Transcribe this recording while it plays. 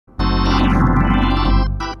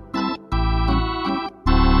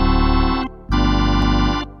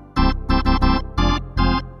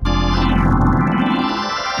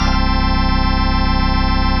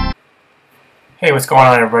Hey, what's going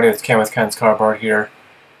on, everybody? It's Ken with Ken's Cardboard here.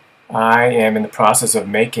 I am in the process of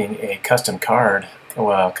making a custom card,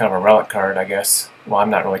 well, kind of a relic card, I guess. Well, I'm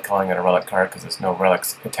not really calling it a relic card because there's no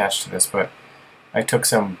relics attached to this, but I took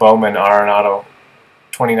some Bowman Arenado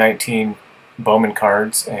 2019 Bowman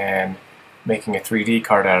cards and making a 3D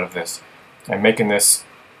card out of this. I'm making this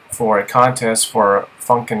for a contest for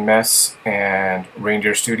Funk and Mess and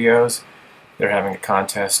Reindeer Studios. They're having a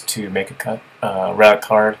contest to make a relic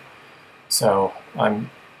card. So I'm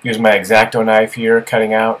using my X-Acto knife here,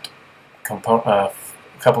 cutting out a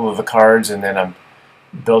couple of the cards, and then I'm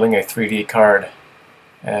building a 3D card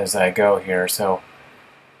as I go here. So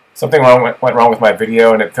something went wrong with my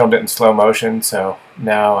video, and it filmed it in slow motion. So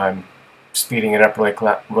now I'm speeding it up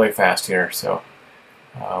really fast here. So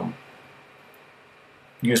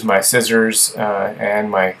use my scissors and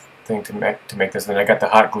my thing to make this. Then I got the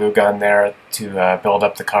hot glue gun there to build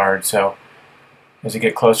up the card. So as we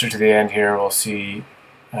get closer to the end here, we'll see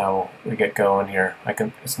how we get going here.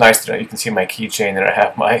 It's nice that you can see my keychain that I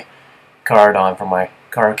have my card on for my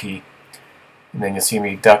car key. And then you'll see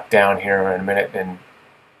me duck down here in a minute and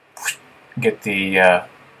get the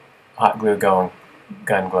hot glue gun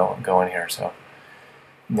going here. So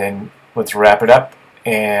and then let's wrap it up,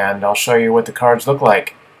 and I'll show you what the cards look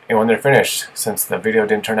like and when they're finished, since the video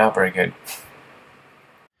didn't turn out very good.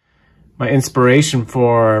 My inspiration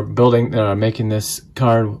for making this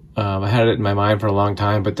card, I had it in my mind for a long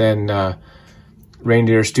time, but then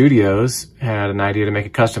Reindeer Studios had an idea to make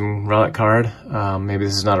a custom relic card. Maybe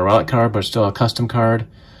this is not a relic card, but still a custom card.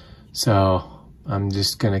 So I'm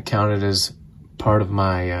just going to count it as part of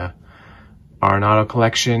my Arenado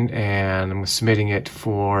collection, and I'm submitting it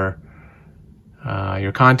for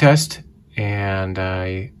your contest. And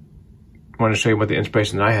I want to show you what the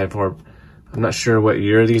inspiration that I had for it. I'm not sure what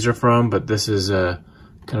year these are from, but this is a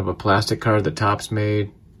kind of a plastic card that Topps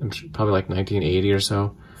made. Probably like 1980 or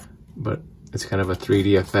so, but it's kind of a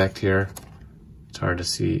 3D effect here. It's hard to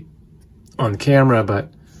see on camera,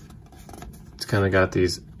 but it's kind of got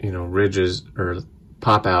these, ridges or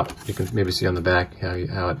pop out. You can maybe see on the back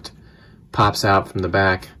how it pops out from the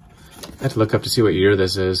back. I have to look up to see what year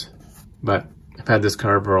this is, but I've had this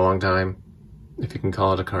card for a long time, if you can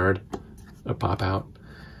call it a card, a pop out.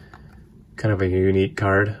 Kind of a unique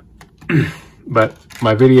card. But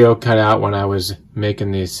my video cut out when I was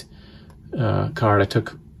making this card. I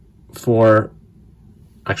took 4,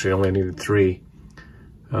 actually I only needed 3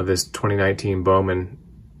 of this 2019 Bowman,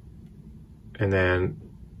 and then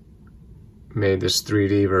made this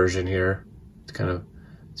 3D version here.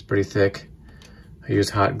 It's pretty thick. I used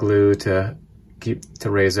hot glue to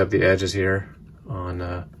raise up the edges here on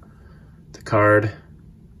the card,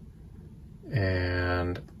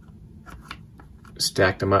 and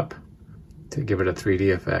stacked them up to give it a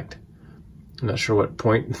 3D effect. I'm not sure what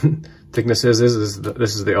point thickness is.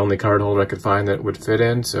 This is the only card holder I could find that would fit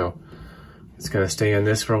in, so it's gonna stay in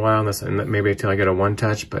this for a while, and maybe until I get a one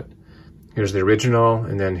touch. But here's the original,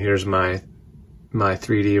 and then here's my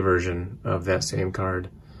 3D version of that same card.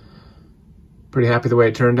 Pretty happy the way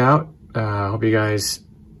it turned out. Hope you guys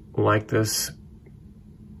like this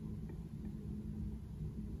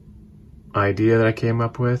idea that I came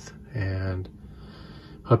up with, and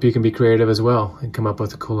hope you can be creative as well and come up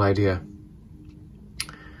with a cool idea.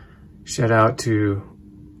 Shout out to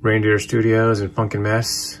Reindeer Studios and Funk and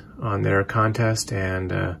Mess on their contest, and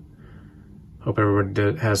hope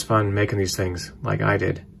everyone has fun making these things like I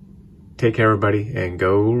did. Take care, everybody, and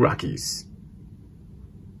go Rockies.